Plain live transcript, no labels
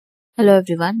Hello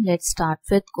everyone, let's start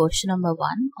with question number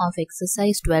 1 of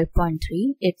exercise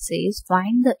 12.3. It says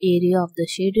find the area of the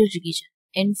shaded region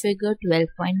in figure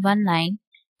 12.19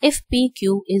 if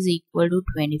PQ is equal to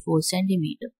 24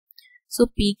 centimeter. So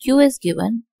PQ is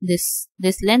given, this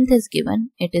length is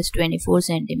given, it is 24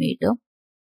 centimeter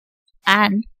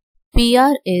and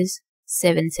PR is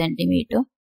 7 centimeter.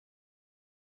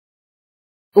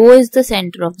 O is the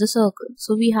center of the circle.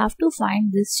 So we have to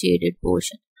find this shaded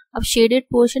portion. अब shaded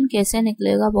portion कैसे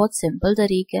निकलेगा, बहुत simple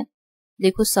तरीका है.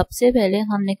 देखो सबसे पहले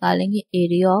हम निकालेंगे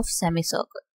एरिया ऑफ सेमी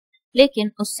सर्कल,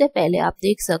 लेकिन उससे पहले आप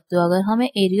देख सकते हो अगर हमें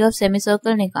एरिया ऑफ सेमी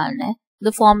सर्कल निकालना है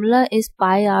the formula is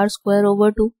pi are square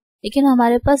over 2, लेकिन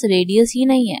हमारे पास रेडियस ही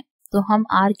नहीं है तो हम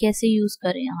आर कैसे यूज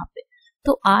करें यहाँ पे.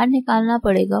 तो आर निकालना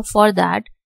पड़ेगा. For that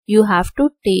you have to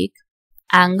take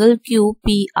angle Q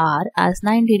P R as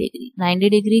 90 degree. 90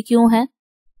 degree क्यों है?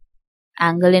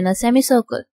 Angle in a semi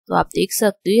circle. तो आप देख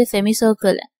सकते हो ये सेमी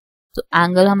सर्कल है, तो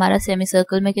एंगल हमारा सेमी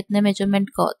सर्कल में कितने मेजरमेंट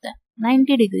का होता है?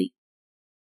 90 डिग्री.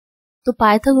 तो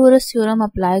पाइथागोरस थ्योरम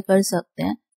अप्लाई कर सकते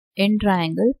हैं in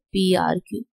triangle P R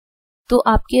Q. तो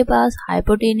आपके पास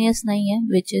हाइपोटेनियस नहीं है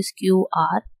विच इज क्यू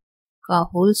आर का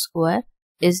whole square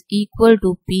is equal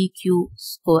to P Q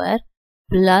square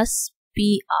plus P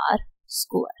R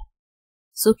square.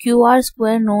 So Q R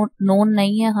square known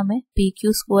नहीं है हमें, पी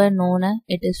क्यू स्क्वायर नोन है,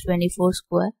 it is 24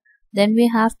 square. Then we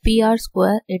have PR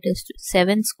square, it is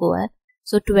 7 square.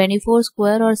 So 24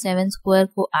 square और 7 square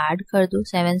को add कर दो.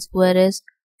 7 square is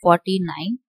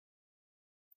 49.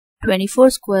 24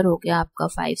 square हो गया आपका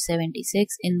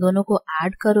 576. इन दोनों को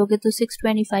add करोगे तो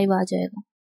 625 आ जाएगा.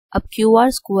 अब QR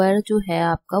square जो है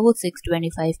आपका वो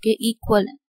 625 के equal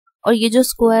है. और ये जो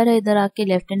square है इधर आके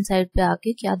लेफ्ट हैंड साइड पे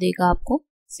आके क्या देगा आपको?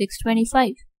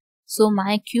 625. So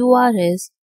my QR is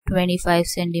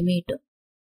 25 centimetre.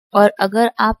 और अगर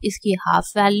आप इसकी हाफ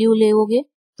वैल्यू लोगे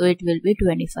तो इट विल बी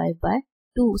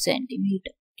 25/2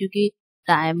 सेंटीमीटर, क्योंकि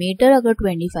डायमीटर अगर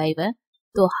 25 है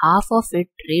तो हाफ ऑफ इट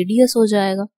रेडियस हो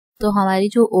जाएगा. तो हमारी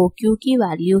जो OQ की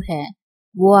वैल्यू है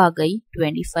वो आ गई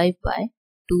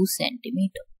 25/2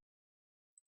 centimetre.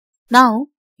 Now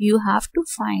you have to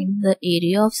find the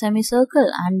area of semicircle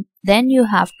and then you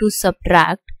have to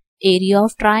subtract area of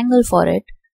triangle for it.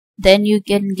 Then you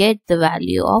can get the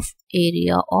value of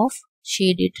area of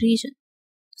shaded region.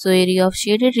 So area of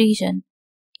shaded region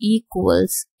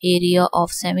equals area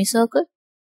of semicircle.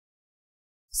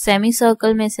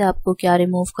 Semicircle में से आपको क्या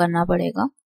remove करना पड़ेगा?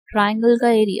 Triangle का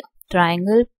area,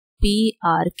 triangle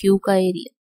PRQ का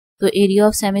area. तो area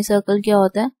of semicircle क्या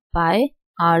होता है? पाई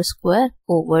are square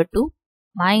over 2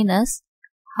 minus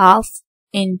half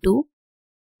into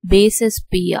base is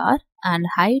PR and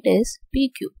height is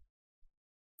PQ.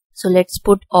 So let's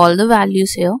put all the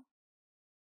values here.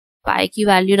 पाई की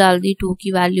वैल्यू डाल दी, 2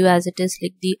 की वैल्यू एज इट इज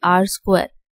लिख दी, are square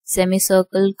semi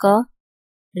circle का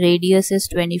radius is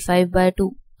 25/2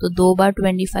 तो 2 बार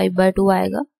 25/2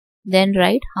 आएगा. Then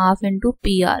right half into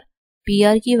PR.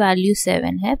 PR की value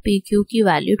 7 है, PQ की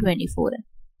वैल्यू 24 है.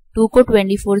 2 को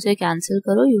 24 से कैंसिल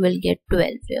करो, यू विल गेट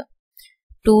 12 हियर.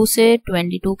 2 से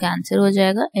 22 कैंसिल हो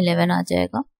जाएगा, 11 आ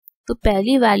जाएगा. तो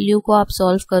पहली वैल्यू को आप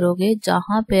सॉल्व करोगे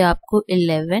जहां पे आपको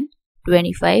 11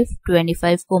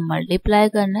 25 को मल्टीप्लाई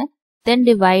करना है, देन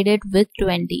डिवाइडेड विथ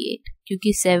 28,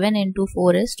 क्योंकि 7 इंटू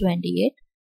 4 इज 28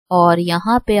 और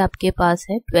यहाँ पे आपके पास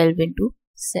है 12 इंटू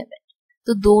 7.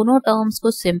 तो दोनों टर्म्स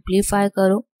को सिंप्लीफाई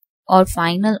करो और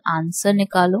फाइनल आंसर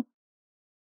निकालो.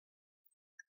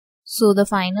 So the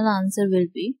final answer will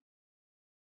be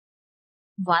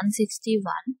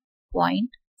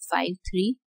 161.53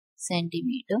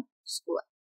 centimeter square.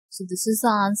 So this is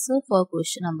the answer for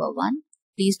question number 1.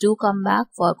 Please do come back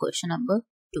for question number